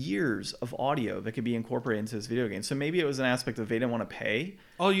years of audio that could be incorporated into this video game. So maybe it was an aspect that they didn't want to pay.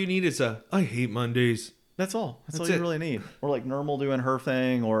 All you need is I hate Mondays. That's all. That's all it. you really need. Or like Nermal doing her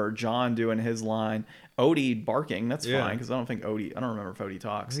thing, or John doing his line. Odie barking. That's Yeah. fine, because I don't remember if Odie I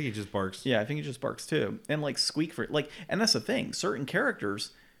talks. think he just barks. Yeah, I think he just barks too. And like Squeak for like, and that's the thing. Certain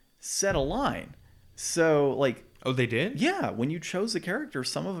characters said a line. So like, Oh, they did? yeah, when you chose the character,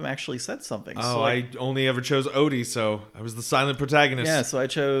 some of them actually said something. Oh, so, like, I only ever chose Odie, so I was the silent protagonist. yeah, so I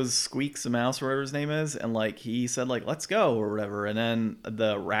chose Squeaks the mouse or whatever his name is, and like he said like let's go or whatever, and then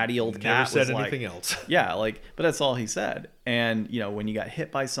the ratty old Never cat said was anything like, else. yeah, like, but that's all he said. And you know, when you got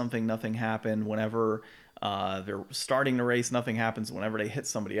hit by something, nothing happened. Whenever they're starting to race, nothing happens. Whenever they hit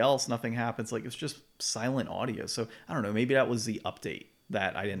somebody else, nothing happens. Like it's just silent audio. So I don't know, maybe that was the update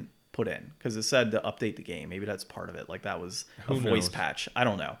that I didn't put in, because it said to update the game. Maybe that's part of it. Like that was a Who voice knows? patch. I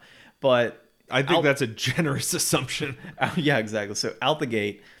don't know, but I think that's a generous assumption. yeah, exactly. So out the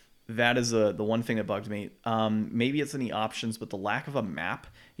gate, that is the one thing that bugged me. Maybe it's in the options, but the lack of a map.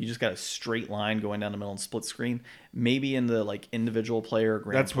 You just got a straight line going down the middle and split screen. Maybe in the like individual player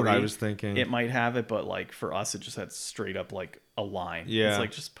Grand That's what Prix, I was thinking. it might have it, but like for us, it just had straight up like a line. Yeah. It's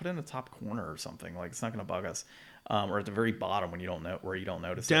like just put it in the top corner or something. Like it's not going to bug us. Or at the very bottom when you don't know where you don't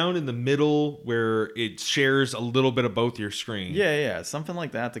notice it. Down in the middle where it shares a little bit of both your screen. Yeah, something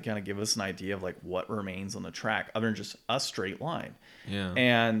like that to kind of give us an idea of like what remains on the track other than just a straight line. Yeah.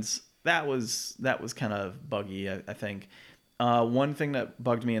 And that was kind of buggy, I think. One thing that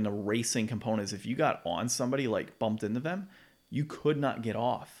bugged me in the racing component is if you got on somebody, like bumped into them, you could not get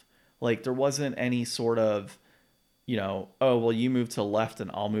off. Like there wasn't any sort of, you know, oh, well, you move to the left and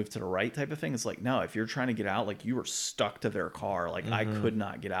I'll move to the right type of thing. It's like, no, if you're trying to get out, like you were stuck to their car. Like I could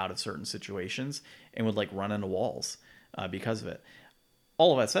not get out of certain situations and would like run into walls because of it.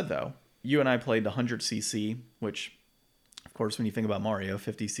 All of that said, though, you and I played the 100cc, which, of course, when you think about Mario,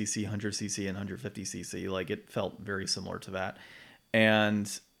 50cc, 100cc, and 150cc, like it felt very similar to that. And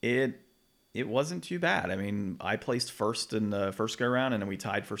it wasn't too bad. I mean, I placed first in the first go round, and then we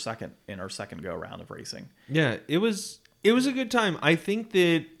tied for second in our second go round of racing. Yeah, it was a good time. I think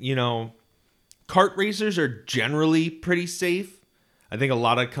that, you know, kart racers are generally pretty safe. I think a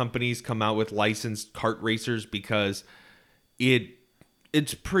lot of companies come out with licensed kart racers because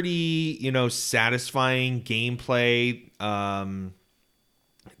it's pretty, you know, satisfying gameplay.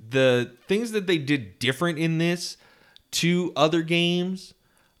 The things that they did different in this to other games,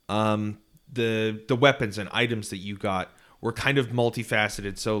 the weapons and items that you got were kind of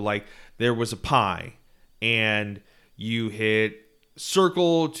multifaceted. So like there was a pie and you hit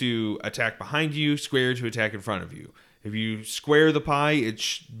circle to attack behind you, square to attack in front of you. If you square the pie,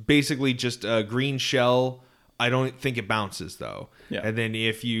 it's basically just a green shell. I don't think it bounces though. Yeah. And then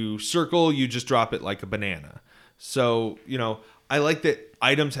if you circle, you just drop it like a banana. So, you know, I like that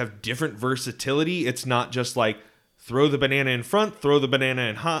items have different versatility. It's not just like throw the banana in front, throw the banana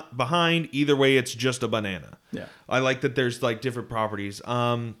in behind. Either way, it's just a banana. Yeah. I like that there's like different properties.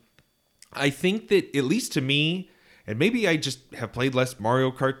 I think that, at least to me, and maybe I just have played less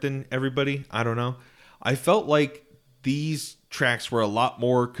Mario Kart than everybody, I don't know, I felt like these tracks were a lot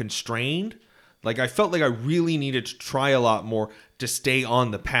more constrained. Like I felt like I really needed to try a lot more to stay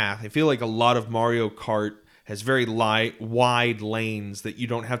on the path. I feel like a lot of Mario Kart has very wide lanes that you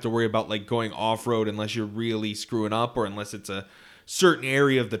don't have to worry about like going off-road unless you're really screwing up or unless it's a certain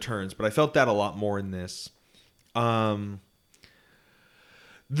area of the turns. But I felt that a lot more in this.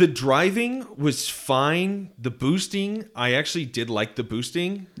 The driving was fine. The boosting, I actually did like the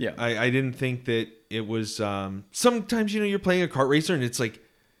boosting. Yeah. I didn't think that it was... sometimes, you know, you're playing a kart racer and it's like,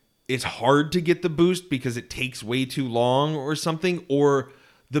 it's hard to get the boost because it takes way too long or something, or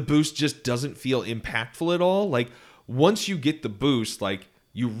the boost just doesn't feel impactful at all. Like once you get the boost, like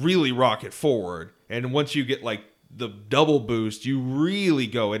you really rock it forward. And once you get like the double boost, you really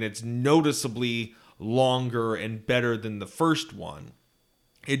go, and it's noticeably longer and better than the first one.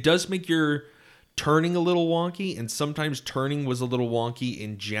 It does make your turning a little wonky, and sometimes turning was a little wonky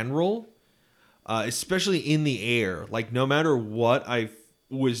in general, especially in the air. Like no matter what I've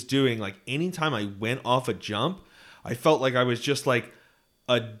was doing, like anytime I went off a jump, I felt like I was just like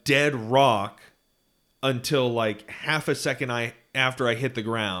a dead rock until like half a second after I hit the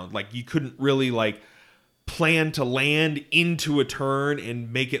ground. Like you couldn't really like plan to land into a turn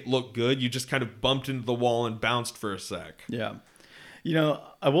and make it look good. You just kind of bumped into the wall and bounced for a sec. Yeah. You know,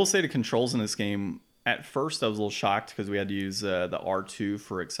 I will say the controls in this game, at first I was a little shocked because we had to use the R2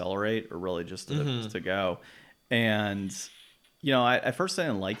 for accelerate, or really just to go. And, you know, at first I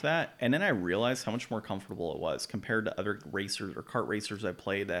didn't like that. And then I realized how much more comfortable it was compared to other racers or kart racers I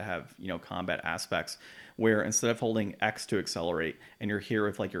played that have, you know, combat aspects, where instead of holding X to accelerate and you're here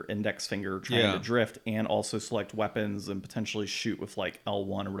with like your index finger trying to drift and also select weapons and potentially shoot with like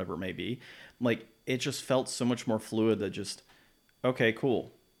L1 or whatever it may be, like it just felt so much more fluid that just, okay,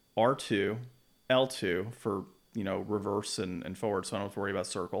 cool. R2, L2 for, you know, reverse and forward, so I don't have to worry about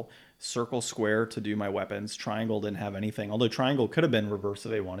circle. Circle, square to do my weapons. Triangle didn't have anything, although triangle could have been reverse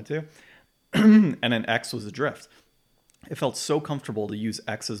if they wanted to. And then X was the drift. It felt so comfortable to use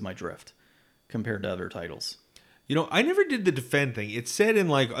X as my drift compared to other titles. You know, I never did the defend thing. It said in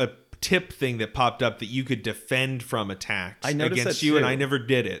like a tip thing that popped up that you could defend from attacks against you, and I never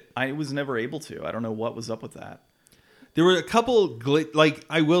did it. I was never able to. I don't know what was up with that. There were a couple, like,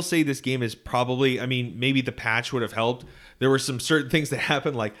 I will say this game is probably, I mean, maybe the patch would have helped. There were some certain things that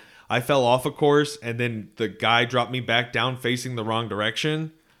happened, like I fell off a course and then the guy dropped me back down facing the wrong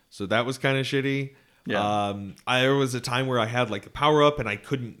direction. So that was kind of shitty. Yeah. There was a time where I had like a power up and I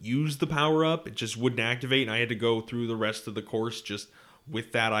couldn't use the power up. It just wouldn't activate and I had to go through the rest of the course just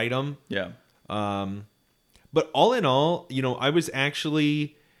with that item. Yeah. But all in all, you know, I was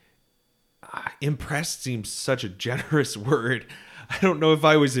actually... impressed seems such a generous word. I don't know if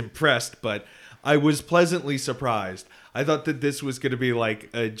I was impressed, but I was pleasantly surprised. I thought that this was going to be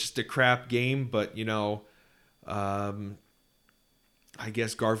like just a crap game, but you know, I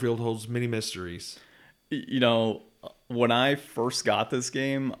guess Garfield holds many mysteries. You know, when I first got this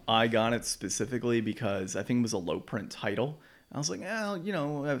game, I got it specifically because I think it was a low print title. I was like, you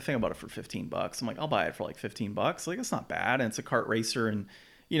know, I think about it for $15. I'm like, I'll buy it for like $15. Like, it's not bad. And it's a kart racer, and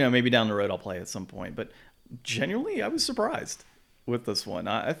you know, maybe down the road I'll play at some point. But genuinely, I was surprised with this one.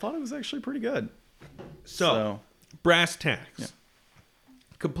 I thought it was actually pretty good. So brass tacks. Yeah.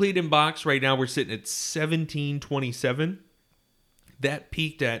 Complete in box right now, we're sitting at $17.27. That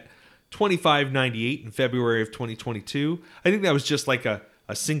peaked at $25.98 in February of 2022. I think that was just like a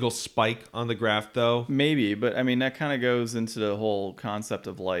single spike on the graph, though. Maybe, but I mean, that kind of goes into the whole concept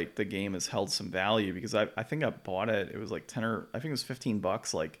of like the game has held some value, because I think I bought it. It was like 10 or I think it was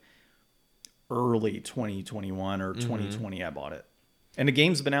 $15 like early 2021 or 2020. I bought it, and the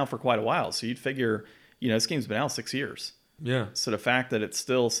game's been out for quite a while. So you'd figure, you know, this game's been out 6 years. Yeah. So the fact that it's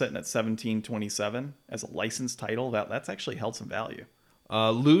still sitting at $17.27 as a licensed title, that's actually held some value.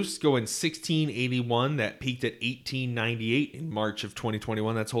 Loose going $16.81. That peaked at $18.98 in March of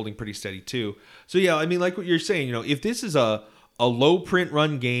 2021. That's holding pretty steady too. So yeah, I mean, like what you're saying, you know, if this is a low print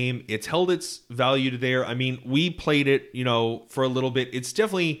run game, it's held its value to there. I mean, we played it, you know, for a little bit. It's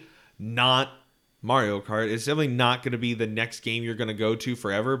definitely not Mario Kart. It's definitely not going to be the next game you're going to go to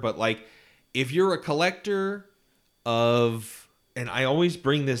forever. But like, if you're a collector of, and I always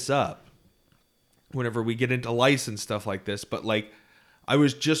bring this up whenever we get into license stuff like this, but like, I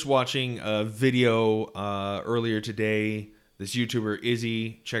was just watching a video earlier today. This YouTuber,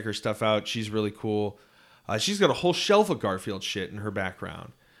 Izzy, check her stuff out. She's really cool. She's got a whole shelf of Garfield shit in her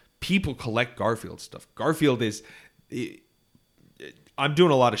background. People collect Garfield stuff. Garfield is... I'm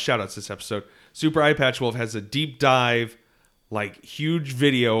doing a lot of shout-outs this episode. Super Eye Patch Wolf has a deep dive, like, huge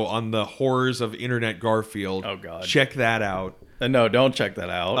video on the horrors of Internet Garfield. Oh, God. Check that out. No, don't check that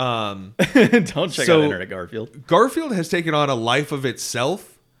out. Don't check out Internet Garfield. Garfield has taken on a life of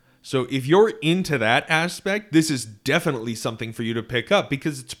itself. So if you're into that aspect, this is definitely something for you to pick up,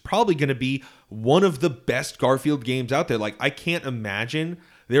 because it's probably going to be one of the best Garfield games out there. Like, I can't imagine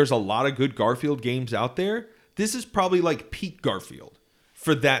there's a lot of good Garfield games out there. This is probably like peak Garfield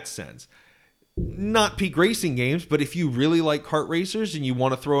for that sense. Not peak racing games, but if you really like kart racers and you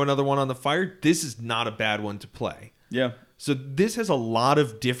want to throw another one on the fire, this is not a bad one to play. Yeah. So this has a lot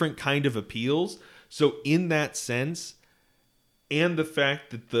of different kind of appeals. So in that sense, and the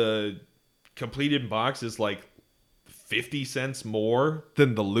fact that the completed box is like 50 cents more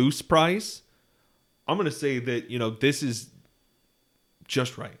than the loose price, I'm going to say that, you know, this is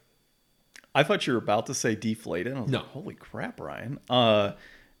just right. I thought you were about to say deflated. I was like, holy crap, Ryan.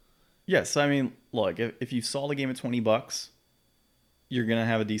 Yes, I mean, look, if you saw the game at $20, you're going to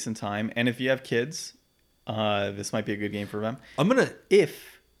have a decent time. And if you have kids, this might be a good game for them.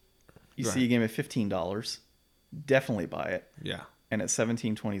 If you see a game at $15, definitely buy it. Yeah. and at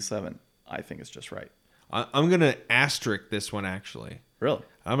 1727, I think it's just right. I'm going to asterisk this one, actually. Really?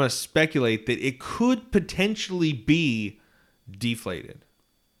 I'm going to speculate that it could potentially be deflated.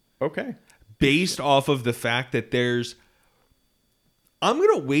 Okay. Based off of the fact that I'm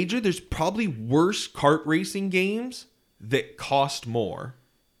going to wager there's probably worse kart racing games that cost more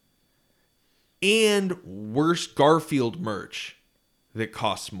and worse Garfield merch that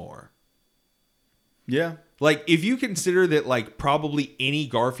costs more. Yeah. Like, if you consider that, like, probably any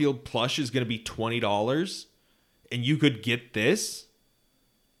Garfield plush is going to be $20 and you could get this,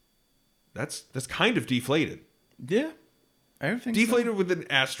 that's kind of deflated. Yeah. I don't think deflated with an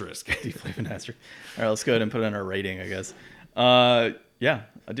asterisk. Deflated with an asterisk. All right, let's go ahead and put it in our rating, I guess. Yeah,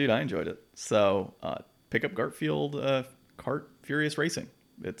 dude, I enjoyed it. So, pick up Garfield Kart Furious Racing.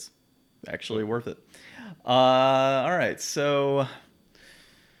 It's actually worth it. All right, so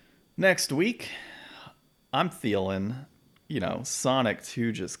next week, I'm feeling, Sonic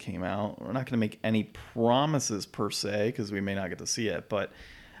 2 just came out. We're not going to make any promises per se because we may not get to see it, but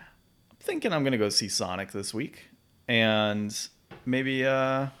I'm thinking I'm going to go see Sonic this week and maybe do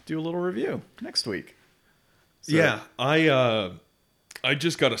a little review next week. So, yeah, I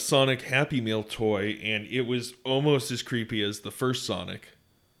just got a Sonic Happy Meal toy, and it was almost as creepy as the first Sonic.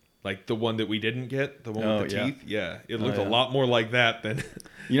 Like the one that we didn't get, the one with the teeth. Yeah, it looked a lot more like that than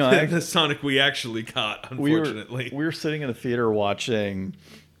the Sonic we actually got, unfortunately. We were sitting in the theater watching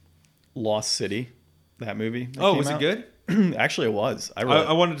Lost City, that movie. Was it good? Actually, it was. I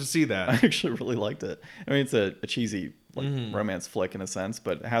wanted to see that. I actually really liked it. I mean, it's a cheesy romance flick in a sense,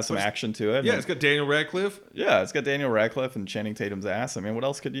 but it has some action to it. Yeah, it's got Daniel Radcliffe. Yeah, it's got Daniel Radcliff and Channing Tatum's ass. I mean, what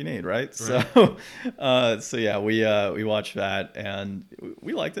else could you need, right? So yeah, we watched that and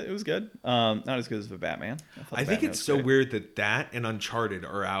we liked it. It was good. Not as good as the Batman. I think it's so weird that and Uncharted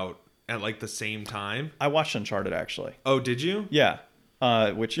are out at like the same time. I watched Uncharted actually. Oh, did you? Yeah.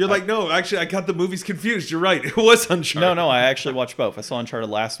 Which you're like, no, actually, I got the movies confused. You're right. It was Uncharted. No, I actually watched both. I saw Uncharted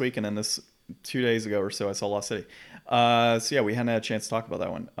last week, and then this 2 days ago or so, I saw Lost City. So yeah, we hadn't had a chance to talk about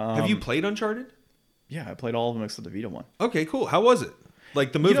that one. Have you played Uncharted? Yeah, I played all of them except the Vita one. Okay, cool. How was it?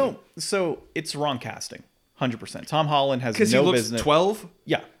 Like the movie? So it's wrong casting. 100%. Tom Holland has because no he looks business. 12.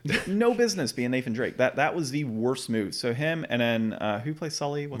 Yeah, no business being Nathan Drake. That was the worst move. So him and then who plays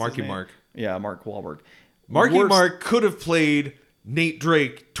Sully? What's Marky his name? Mark. Yeah, Mark Wahlberg. Mark could have played Nate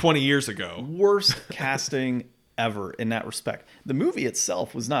Drake 20 years ago. Worst casting ever in that respect. The movie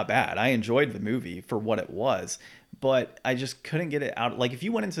itself was not bad. I enjoyed the movie for what it was, but I just couldn't get it out. Like if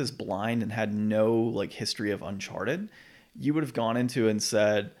you went into this blind and had no like history of Uncharted, you would have gone into it and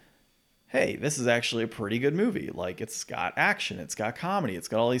said, hey, this is actually a pretty good movie. Like it's got action, it's got comedy, it's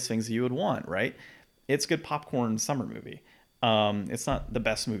got all these things that you would want, right? It's a good popcorn summer movie. It's not the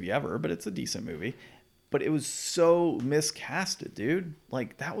best movie ever, but it's a decent movie. But it was so miscasted, dude.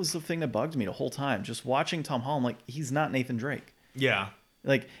 Like, that was the thing that bugged me the whole time. Just watching Tom Holland, like, he's not Nathan Drake. Yeah.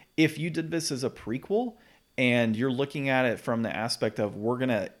 Like, if you did this as a prequel and you're looking at it from the aspect of we're going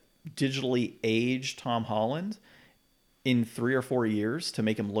to digitally age Tom Holland in 3 or 4 years to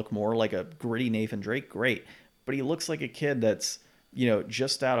make him look more like a gritty Nathan Drake, great. But he looks like a kid that's,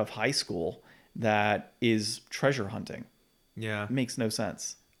 just out of high school that is treasure hunting. Yeah. It makes no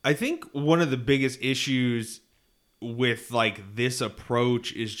sense. I think one of the biggest issues with like this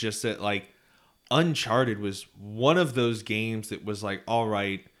approach is just that like Uncharted was one of those games that was like, all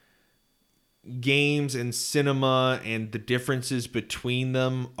right, games and cinema and the differences between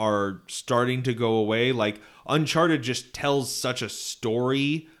them are starting to go away. Like Uncharted just tells such a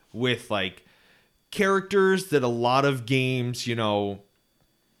story with like characters that a lot of games,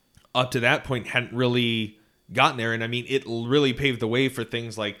 up to that point hadn't really gotten there. And I mean, it really paved the way for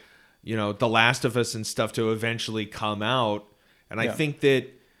things like, The Last of Us and stuff to eventually come out. And I think that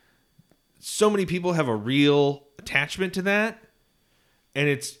so many people have a real attachment to that. And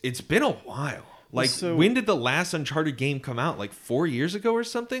it's been a while. Like, when did the last Uncharted game come out? Like 4 years ago or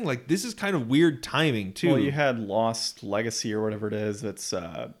something? Like, this is kind of weird timing, too. Well, you had Lost Legacy or whatever it is. That's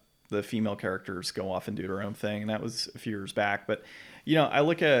the female characters go off and do their own thing. And that was a few years back. But I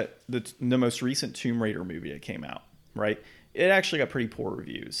look at the most recent Tomb Raider movie that came out, right? It actually got pretty poor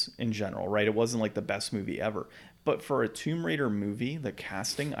reviews in general, right? It wasn't like the best movie ever. But for a Tomb Raider movie, the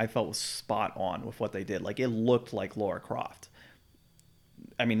casting I felt was spot on with what they did. Like it looked like Lara Croft.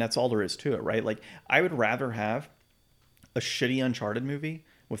 I mean, that's all there is to it, right? Like I would rather have a shitty Uncharted movie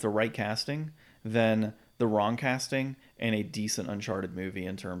with the right casting than the wrong casting and a decent Uncharted movie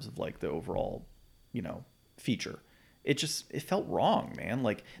in terms of like the overall, feature. It felt wrong, man.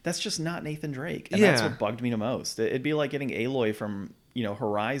 Like that's just not Nathan Drake. And that's what bugged me the most. It'd be like getting Aloy from,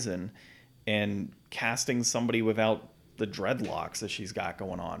 Horizon and casting somebody without the dreadlocks that she's got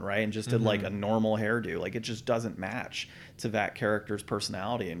going on, right? And just did like a normal hairdo. Like, it just doesn't match to that character's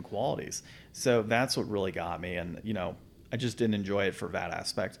personality and qualities. So that's what really got me. And, you know, I just didn't enjoy it for that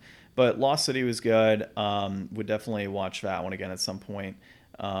aspect. But Lost City was good. Would definitely watch that one again at some point.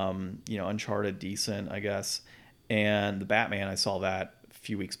 You know, Uncharted, decent, I guess. And the Batman, I saw that a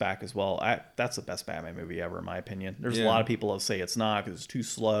few weeks back as well. That's the best Batman movie ever, in my opinion. There's a lot of people that say it's not because it's too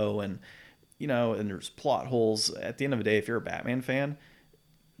slow and, you know, and there's plot holes. At the end of the day, if you're a Batman fan,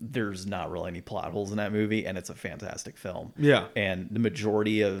 there's not really any plot holes in that movie, and it's a fantastic film. Yeah. And the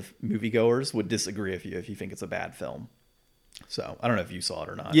majority of moviegoers would disagree with you if you think it's a bad film. So I don't know if you saw it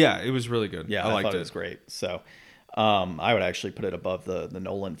or not. Yeah, it was really good. Yeah, I thought it was great. So I would actually put it above the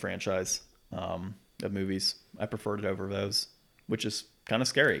Nolan franchise of movies. I preferred it over those, which is kind of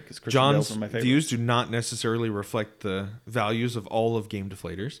scary because Christian Bale's one of my favorites. Views do not necessarily reflect the values of all of Game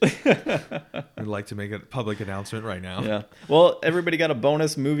Deflators. I'd like to make a public announcement right now. Yeah. Well, everybody got a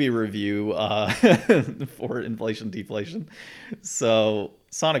bonus movie review for Inflation Deflation. So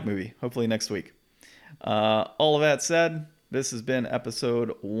Sonic movie, hopefully next week. All of that said, this has been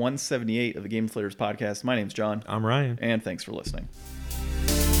episode 178 of the Game Deflators podcast. My name's John. I'm Ryan. And thanks for listening.